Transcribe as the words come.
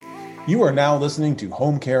You are now listening to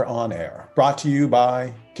Home Care on Air, brought to you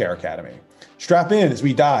by Care Academy. Strap in as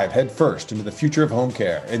we dive headfirst into the future of home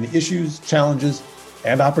care and the issues, challenges,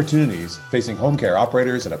 and opportunities facing home care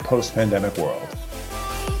operators in a post-pandemic world.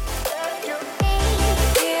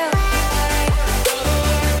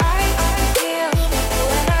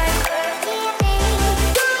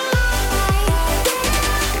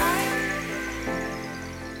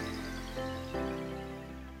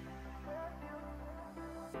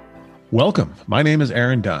 Welcome. My name is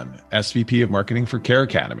Aaron Dunn, SVP of Marketing for Care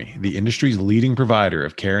Academy, the industry's leading provider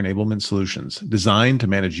of care enablement solutions designed to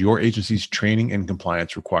manage your agency's training and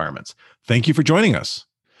compliance requirements. Thank you for joining us.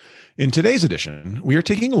 In today's edition, we are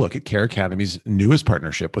taking a look at Care Academy's newest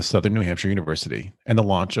partnership with Southern New Hampshire University and the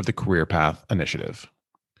launch of the Career Path Initiative.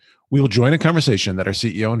 We will join a conversation that our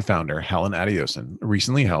CEO and founder, Helen Adioson,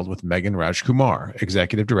 recently held with Megan Rajkumar,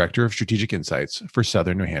 Executive Director of Strategic Insights for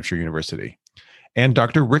Southern New Hampshire University, and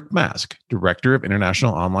Dr. Rick Mask, Director of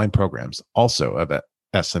International Online Programs, also of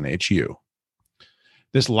SNHU.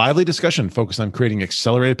 This lively discussion focused on creating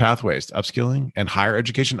accelerated pathways to upskilling and higher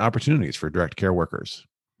education opportunities for direct care workers.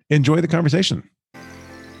 Enjoy the conversation.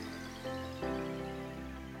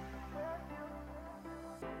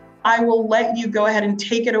 I will let you go ahead and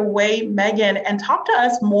take it away, Megan, and talk to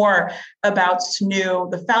us more about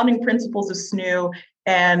SNU, the founding principles of SNU,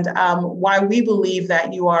 and why we believe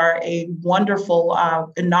that you are a wonderful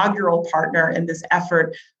inaugural partner in this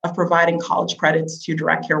effort of providing college credits to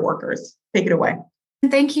direct care workers. Take it away.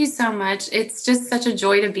 Thank you so much. It's just such a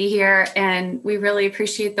joy to be here, and we really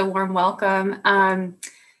appreciate the warm welcome.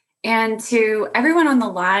 And to everyone on the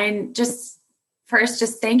line, just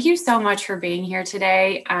thank you so much for being here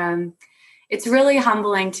today. It's really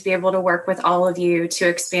humbling to be able to work with all of you to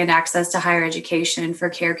expand access to higher education for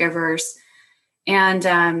caregivers. And,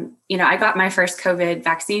 I got my first COVID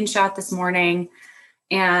vaccine shot this morning.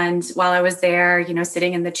 And while I was there,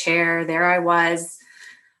 sitting in the chair, there I was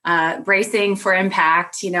bracing for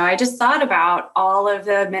impact. I just thought about all of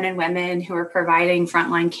the men and women who are providing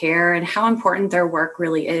frontline care and how important their work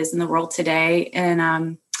really is in the world today.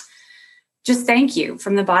 And just thank you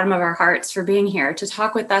from the bottom of our hearts for being here to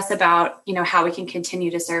talk with us about, how we can continue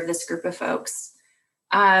to serve this group of folks.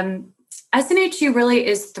 SNHU really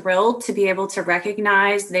is thrilled to be able to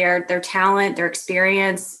recognize their talent, their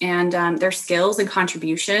experience, and their skills and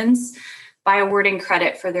contributions by awarding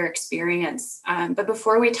credit for their experience. But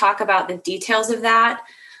before we talk about the details of that,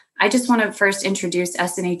 I just want to first introduce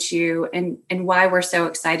SNHU and why we're so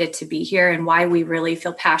excited to be here and why we really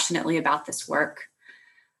feel passionately about this work.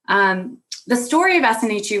 The story of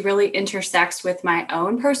SNHU really intersects with my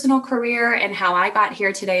own personal career and how I got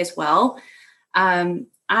here today as well.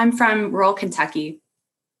 I'm from rural Kentucky,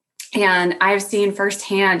 and I've seen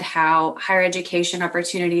firsthand how higher education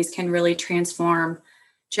opportunities can really transform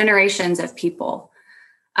generations of people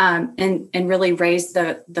and really raise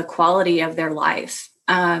the quality of their life.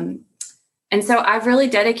 And so I've really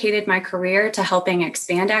dedicated my career to helping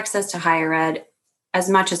expand access to higher ed as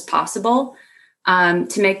much as possible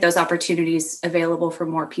to make those opportunities available for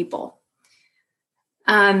more people.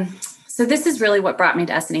 So this is really what brought me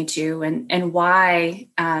to SNHU and why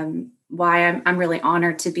I'm really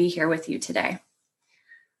honored to be here with you today.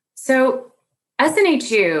 So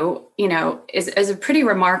SNHU, is a pretty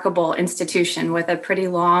remarkable institution with a pretty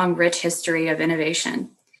long, rich history of innovation.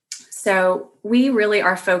 So we really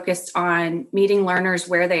are focused on meeting learners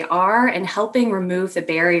where they are and helping remove the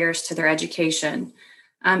barriers to their education.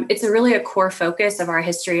 It's a core focus of our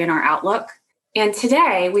history and our outlook. And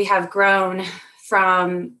today we have grown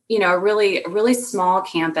from, a really small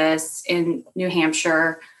campus in New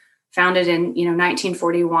Hampshire, founded in,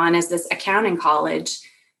 1941 as this accounting college,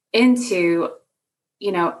 into,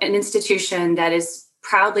 an institution that is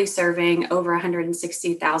proudly serving over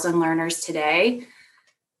 160,000 learners today.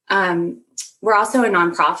 We're also a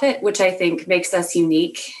nonprofit, which I think makes us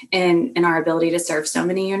unique in our ability to serve so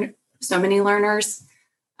many learners.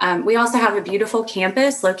 We also have a beautiful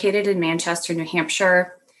campus located in Manchester, New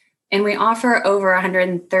Hampshire, and we offer over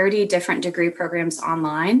 130 different degree programs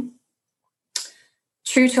online.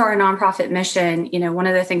 True to our nonprofit mission, one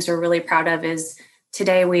of the things we're really proud of is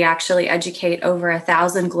today we actually educate over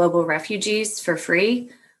 1,000 global refugees for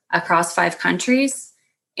free across 5 countries.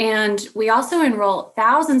 And we also enroll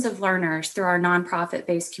thousands of learners through our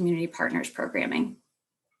nonprofit-based community partners programming.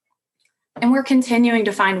 And we're continuing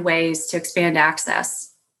to find ways to expand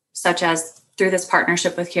access, such as through this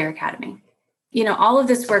partnership with Care Academy. All of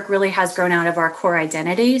this work really has grown out of our core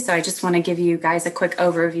identity. So I just want to give you guys a quick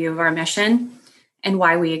overview of our mission and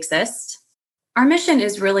why we exist. Our mission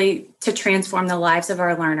is really to transform the lives of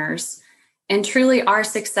our learners. And truly, our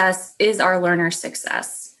success is our learners'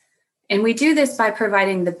 success. And we do this by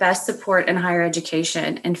providing the best support in higher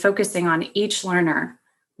education and focusing on each learner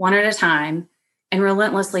one at a time and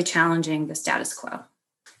relentlessly challenging the status quo.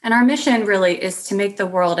 And our mission really is to make the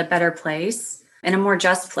world a better place and a more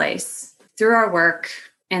just place through our work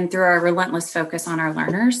and through our relentless focus on our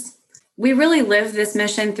learners. We really live this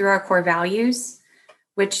mission through our core values,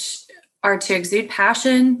 which are to exude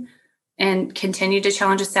passion and continue to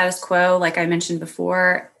challenge the status quo, like I mentioned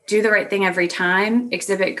before, do the right thing every time,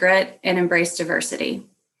 exhibit grit, and embrace diversity.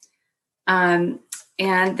 And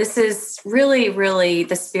this is really, really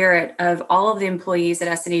the spirit of all of the employees at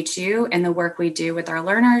SNHU and the work we do with our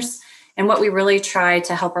learners and what we really try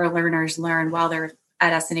to help our learners learn while they're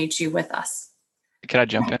at SNHU with us. Could I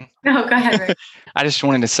jump in? No, go ahead, Rick. I just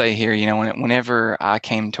wanted to say here, whenever I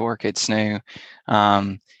came to work at SNU,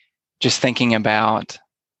 just thinking about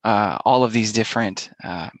all of these different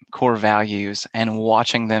core values and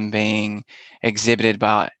watching them being exhibited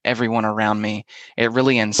by everyone around me, it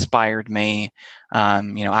really inspired me.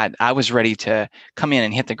 I was ready to come in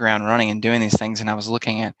and hit the ground running and doing these things, and I was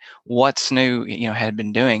looking at what SNU, had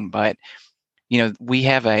been doing. But, we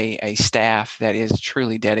have a staff that is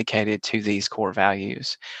truly dedicated to these core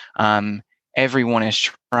values. Everyone is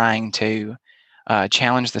trying to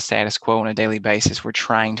challenge the status quo on a daily basis. We're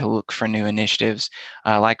trying to look for new initiatives,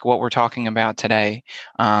 like what we're talking about today.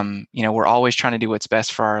 We're always trying to do what's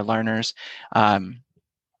best for our learners, and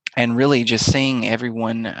really just seeing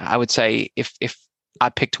everyone. I would say if I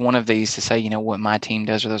picked one of these to say, what my team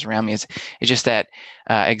does or those around me is just that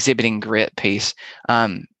exhibiting grit piece.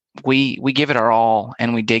 We give it our all,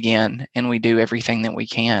 and we dig in, and we do everything that we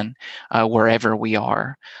can wherever we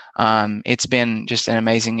are. It's been just an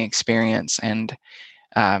amazing experience. And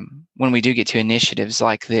when we do get to initiatives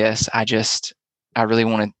like this, I really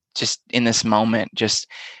want to just in this moment, just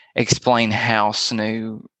explain how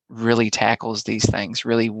SNU really tackles these things,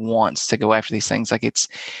 really wants to go after these things. Like it's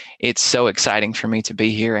so exciting for me to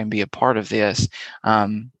be here and be a part of this,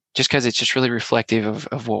 just because it's just really reflective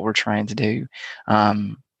of what we're trying to do.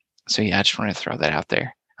 So yeah, I just wanted to throw that out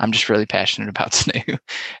there. I'm just really passionate about SNU,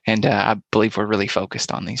 and I believe we're really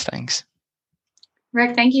focused on these things.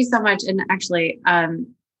 Rick, thank you so much. And actually,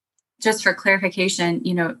 just for clarification,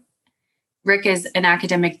 Rick is an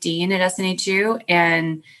academic dean at SNHU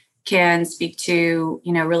and can speak to,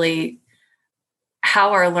 really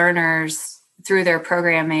how our learners through their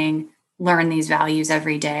programming learn these values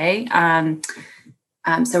every day.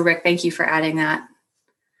 So Rick, thank you for adding that.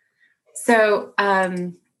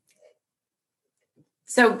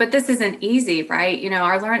 But this isn't easy, right?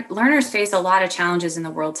 Our learners face a lot of challenges in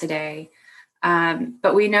the world today.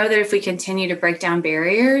 But we know that if we continue to break down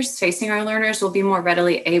barriers facing our learners, we'll be more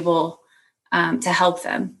readily able to help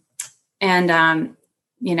them. And,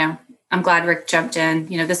 I'm glad Rick jumped in.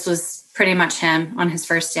 This was pretty much him on his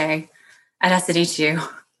first day at SNHU.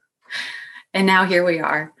 And now here we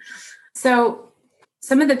are. So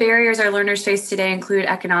some of the barriers our learners face today include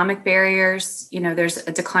economic barriers. There's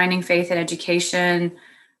a declining faith in education.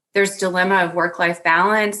 There's dilemma of work-life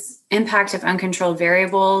balance, impact of uncontrolled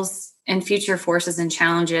variables, and future forces and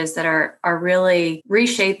challenges that are really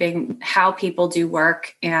reshaping how people do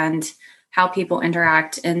work and how people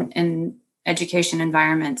interact in education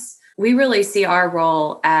environments. We really see our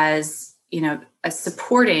role as, as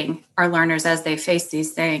supporting our learners as they face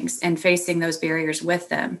these things and facing those barriers with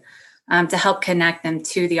them. To help connect them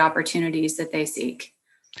to the opportunities that they seek.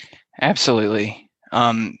 Absolutely.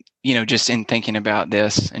 Just in thinking about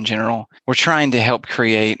this in general, we're trying to help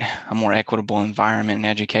create a more equitable environment in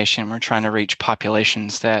education. We're trying to reach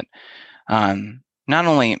populations that not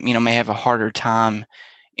only, may have a harder time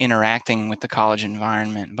interacting with the college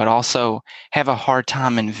environment, but also have a hard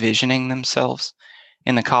time envisioning themselves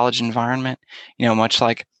in the college environment. Much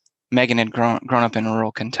like Megan had grown up in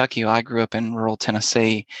rural Kentucky. I grew up in rural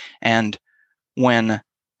Tennessee. And when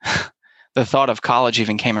the thought of college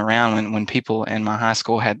even came around, when people in my high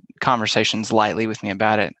school had conversations lightly with me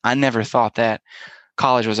about it, I never thought that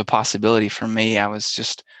college was a possibility for me. I was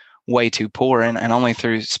just way too poor. And only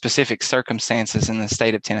through specific circumstances in the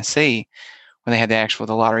state of Tennessee, when they had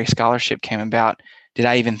the lottery scholarship came about, did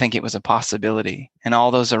I even think it was a possibility? And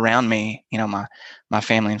all those around me, my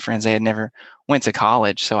family and friends, they had never went to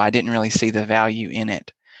college, so I didn't really see the value in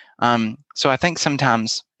it. So I think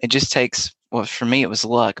sometimes it just takes, well, for me, it was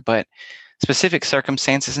luck, but specific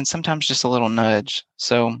circumstances and sometimes just a little nudge.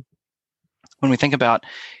 So when we think about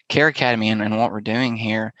Care Academy and what we're doing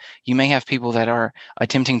here, you may have people that are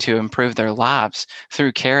attempting to improve their lives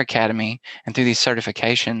through Care Academy and through these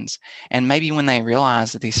certifications. And maybe when they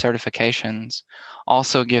realize that these certifications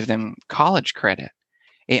also give them college credit,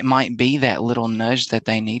 it might be that little nudge that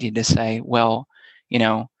they needed to say, well,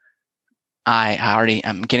 I already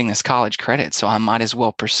am getting this college credit, so I might as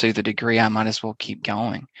well pursue the degree. I might as well keep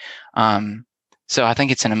going. So I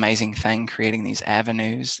think it's an amazing thing, creating these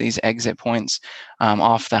avenues, these exit points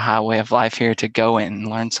off the highway of life here to go in and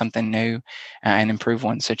learn something new and improve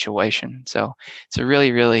one's situation. So it's a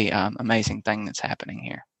really, really amazing thing that's happening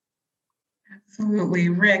here. Absolutely,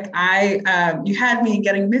 Rick. You had me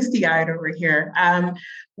getting misty-eyed over here.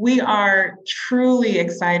 We are truly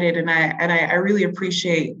excited, and I really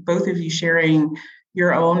appreciate both of you sharing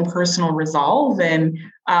your own personal resolve. And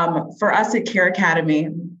for us at Care Academy,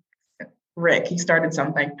 Rick, he started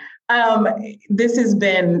something. This has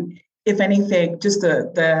been, if anything, just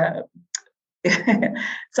the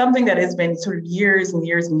something that has been sort of years and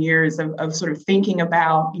years and years of sort of thinking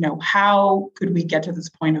about, how could we get to this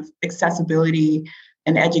point of accessibility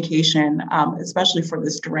and education, especially for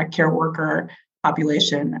this direct care worker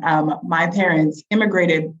population. My parents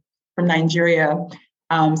immigrated from Nigeria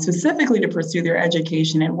specifically to pursue their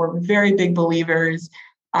education, and we're very big believers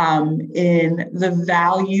in the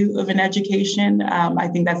value of an education. I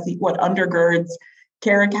think that's what undergirds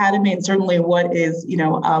Care Academy, and certainly what is,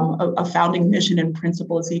 a founding mission and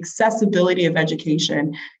principle is the accessibility of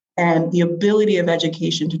education and the ability of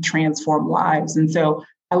education to transform lives. And so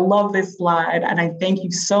I love this slide, and I thank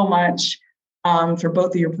you so much for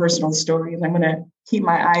both of your personal stories. I'm going to keep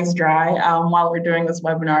my eyes dry while we're doing this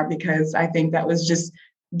webinar, because I think that was just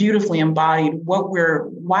beautifully embodied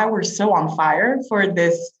why we're so on fire for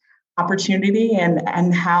this opportunity,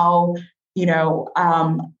 and how,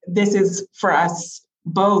 this is for us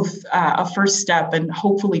both a first step in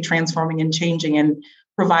hopefully transforming and changing and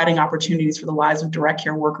providing opportunities for the lives of direct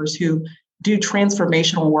care workers who do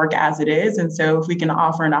transformational work as it is. And so if we can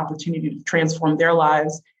offer an opportunity to transform their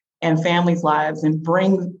lives and families' lives and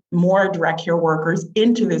bring more direct care workers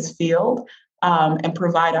into this field and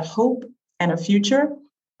provide a hope and a future,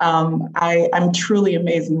 I'm truly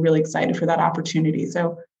amazed and really excited for that opportunity.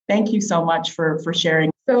 So thank you so much for sharing.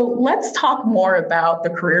 So let's talk more about the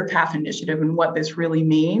Career Path Initiative and what this really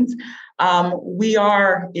means. We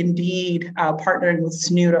are indeed partnering with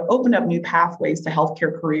SNU to open up new pathways to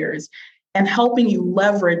healthcare careers and helping you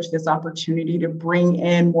leverage this opportunity to bring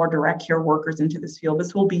in more direct care workers into this field.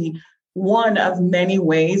 This will be one of many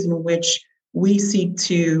ways in which we seek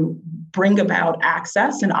to bring about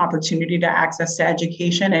access and opportunity to access to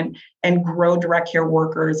education and grow direct care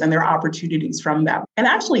workers and their opportunities from that. And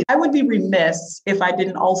actually, I would be remiss if I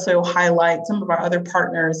didn't also highlight some of our other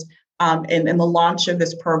partners in the launch of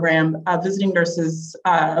this program. Visiting Nurses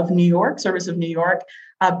of New York, Service of New York,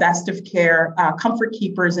 Best of Care, Comfort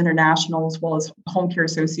Keepers International, as well as Home Care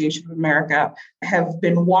Association of America have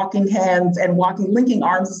been walking hands and linking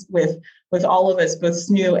arms with all of us, both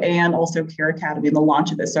SNU and also Care Academy in the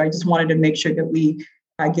launch of this. So I just wanted to make sure that we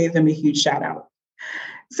gave them a huge shout out.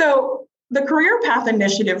 So the Career Path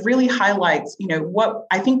Initiative really highlights, what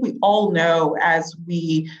I think we all know as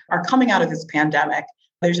we are coming out of this pandemic.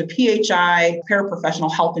 There's a PHI,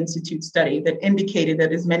 Paraprofessional Health Institute study that indicated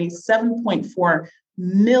that as many 7.4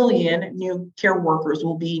 million new care workers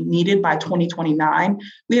will be needed by 2029.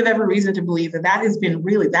 We have every reason to believe that has been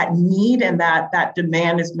really, that need and that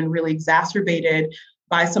demand has been really exacerbated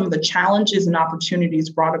by some of the challenges and opportunities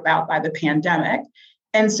brought about by the pandemic.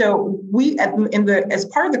 And so we, as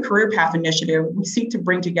part of the Career Path Initiative, we seek to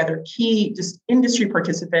bring together key industry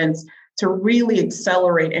participants to really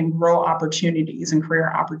accelerate and grow opportunities and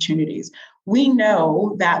career opportunities. We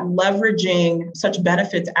know that leveraging such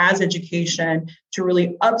benefits as education to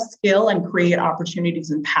really upskill and create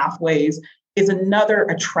opportunities and pathways is another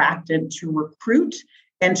attractant to recruit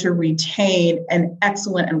and to retain an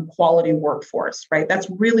excellent and quality workforce, right? That's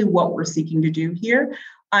really what we're seeking to do here.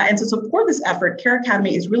 And to support this effort, Care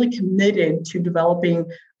Academy is really committed to developing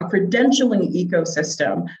a credentialing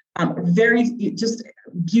ecosystem, very just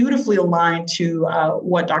beautifully aligned to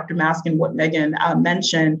what Dr. Mask and what Megan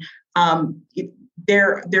mentioned.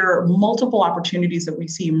 There are multiple opportunities that we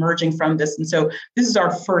see emerging from this. And so this is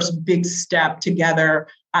our first big step together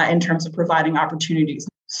in terms of providing opportunities.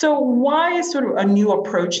 So why is sort of a new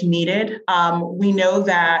approach needed? We know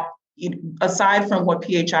that aside from what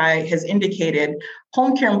PHI has indicated,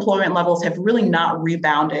 home care employment levels have really not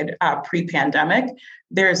rebounded pre-pandemic.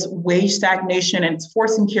 There's wage stagnation, and it's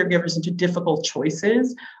forcing caregivers into difficult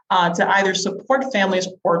choices to either support families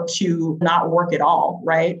or to not work at all,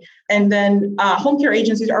 right? And then home care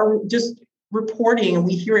agencies are just reporting, and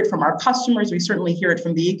we hear it from our customers, we certainly hear it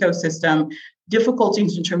from the ecosystem,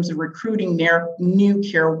 difficulties in terms of recruiting new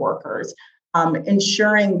care workers.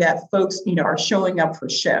 Ensuring that folks, are showing up for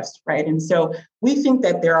shifts, right? And so we think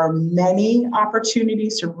that there are many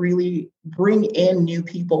opportunities to really bring in new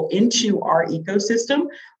people into our ecosystem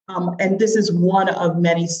And this is one of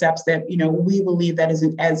many steps that, we believe that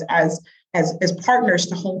as partners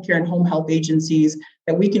to home care and home health agencies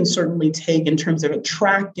that we can certainly take in terms of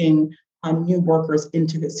attracting new workers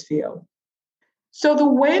into this field. So the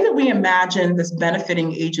way that we imagine this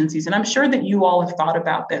benefiting agencies, and I'm sure that you all have thought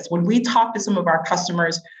about this, when we talk to some of our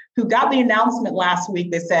customers who got the announcement last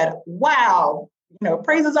week, they said, wow,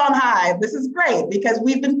 praises on high. This is great because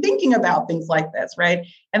we've been thinking about things like this, right?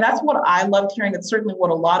 And that's what I loved hearing. That's certainly what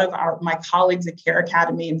a lot of my colleagues at Care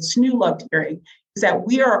Academy and SNU loved hearing, is that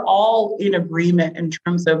we are all in agreement in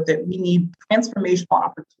terms of that we need transformational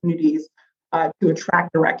opportunities to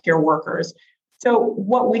attract direct care workers. So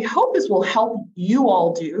what we hope is will help you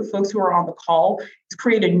all do, folks who are on the call, is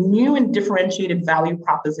create a new and differentiated value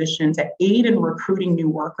proposition to aid in recruiting new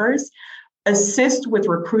workers, assist with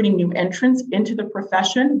recruiting new entrants into the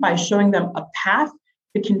profession by showing them a path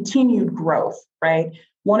to continued growth, right?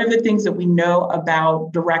 One of the things that we know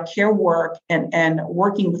about direct care work and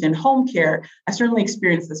working within home care, I certainly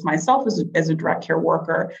experienced this myself as a direct care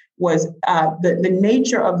worker, was the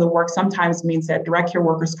nature of the work sometimes means that direct care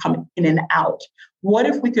workers come in and out. What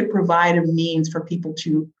if we could provide a means for people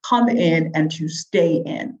to come in and to stay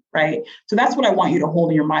in, right? So that's what I want you to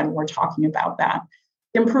hold in your mind when we're talking about that.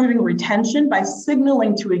 Improving retention by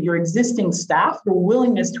signaling to your existing staff the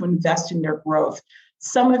willingness to invest in their growth.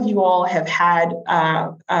 Some of you all have had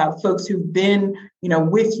folks who've been,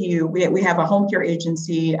 with you. We have a home care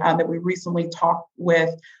agency that we recently talked with,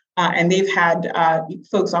 and they've had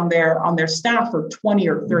folks on their staff for 20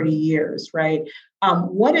 or 30 years, right?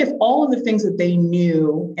 What if all of the things that they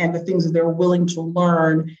knew and the things that they're willing to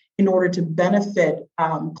learn in order to benefit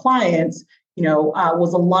clients,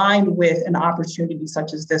 was aligned with an opportunity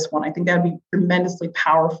such as this one? I think that would be tremendously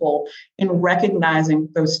powerful in recognizing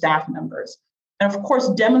those staff members. And of course,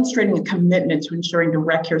 demonstrating a commitment to ensuring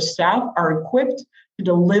direct care staff are equipped to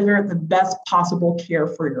deliver the best possible care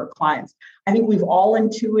for your clients. I think we've all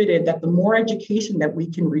intuited that the more education that we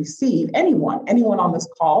can receive, anyone on this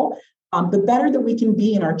call, the better that we can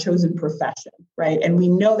be in our chosen profession, right? And we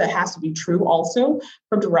know that has to be true also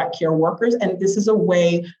for direct care workers. And this is a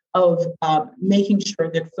way of making sure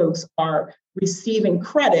that folks are receiving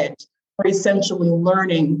credit for essentially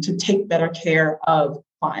learning to take better care of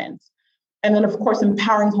clients. And then, of course,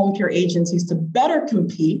 empowering home care agencies to better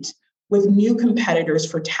compete with new competitors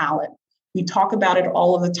for talent. We talk about it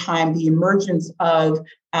all of the time, the emergence of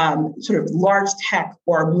sort of large tech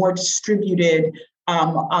or more distributed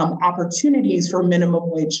opportunities for minimum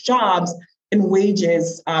wage jobs and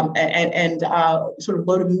wages and sort of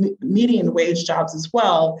low to median wage jobs as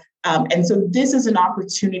well. And so this is an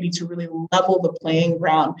opportunity to really level the playing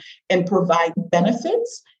ground and provide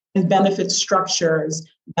benefits and benefit structures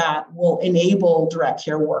that will enable direct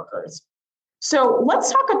care workers. So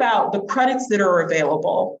let's talk about the credits that are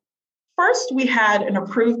available. First, we had an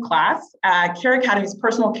approved class, Care Academy's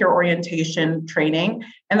personal care orientation training,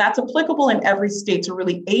 and that's applicable in every state to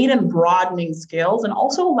really aid in broadening skills and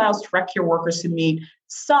also allows direct care workers to meet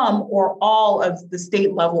some or all of the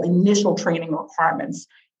state level initial training requirements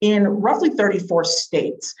in roughly 34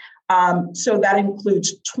 states. So that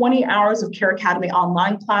includes 20 hours of Care Academy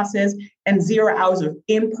online classes and 0 hours of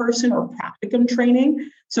in-person or practicum training.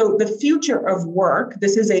 So the future of work,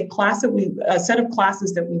 this is a set of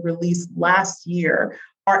classes that we released last year,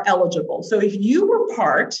 are eligible. So if you were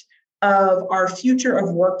part of our future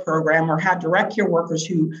of work program or had direct care workers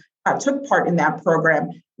who took part in that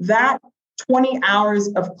program, that 20 hours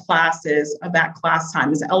of classes of that class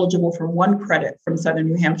time is eligible for 1 credit from Southern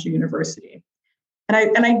New Hampshire University.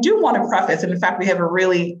 And I do want to preface, and in fact, we have a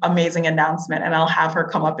really amazing announcement, and I'll have her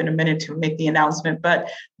come up in a minute to make the announcement, but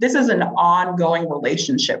this is an ongoing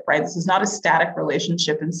relationship, right? This is not a static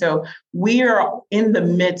relationship. And so we are in the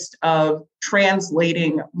midst of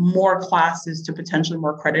translating more classes to potentially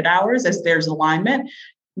more credit hours as there's alignment.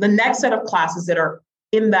 The next set of classes that are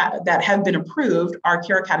in that have been approved are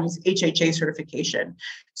Care Academy's HHA certification.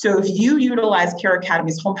 So if you utilize Care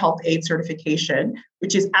Academy's Home Health Aid certification,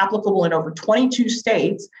 which is applicable in over 22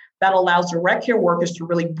 states, that allows direct care workers to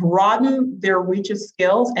really broaden their reach of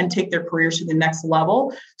skills and take their careers to the next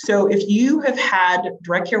level. So if you have had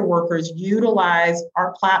direct care workers utilize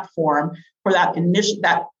our platform for that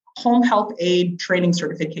Home Health Aid training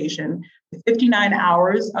certification, the 59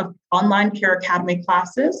 hours of online Care Academy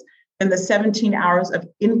classes, and the 17 hours of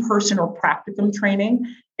in-person or practicum training,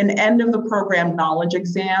 an end of the program knowledge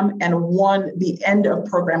exam, and the end of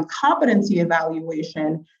program competency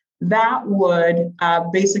evaluation, that would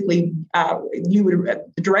the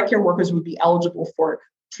direct care workers would be eligible for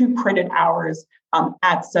 2 credit hours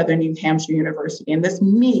at Southern New Hampshire University. And this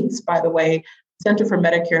meets, by the way, Center for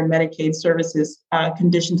Medicare and Medicaid Services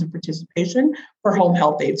Conditions of Participation for Home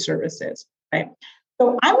Health Aid Services, right?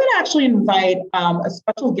 So I'm going to actually invite a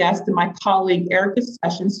special guest and my colleague, Erica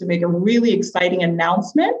Sessions, to make a really exciting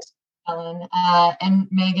announcement. Ellen and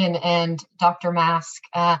Megan and Dr. Mask.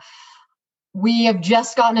 We have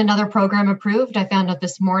just gotten another program approved. I found out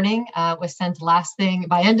this morning. It was sent last thing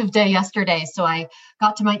by end of day yesterday. So I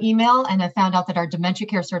got to my email and I found out that our dementia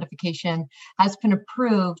care certification has been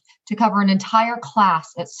approved to cover an entire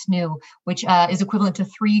class at SNU, which is equivalent to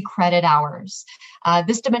 3 credit hours.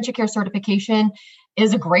 This dementia care certification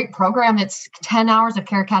is a great program. It's 10 hours of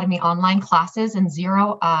Care Academy online classes and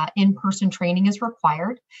 0 in-person training is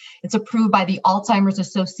required. It's approved by the Alzheimer's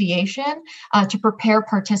Association to prepare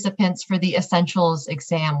participants for the Essentials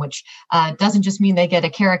exam, which doesn't just mean they get a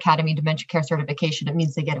Care Academy dementia care certification. It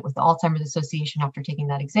means they get it with the Alzheimer's Association after taking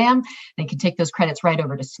that exam. They can take those credits right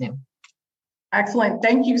over to SNU. Excellent.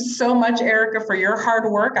 Thank you so much, Erica, for your hard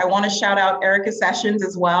work. I want to shout out Erica Sessions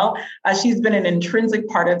as well. She's been an intrinsic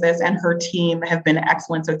part of this and her team have been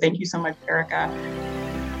excellent. So thank you so much, Erica.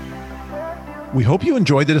 We hope you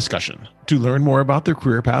enjoyed the discussion. To learn more about their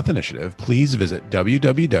Career Path Initiative, please visit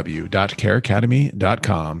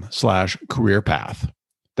www.careacademy.com/careerpath.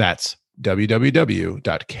 That's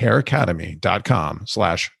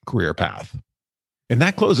www.careacademy.com/careerpath. And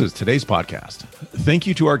that closes today's podcast. Thank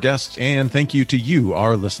you to our guests and thank you to you,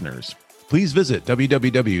 our listeners. Please visit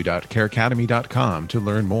www.careacademy.com to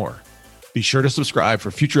learn more. Be sure to subscribe for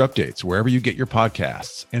future updates wherever you get your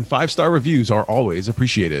podcasts, and 5-star reviews are always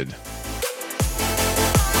appreciated.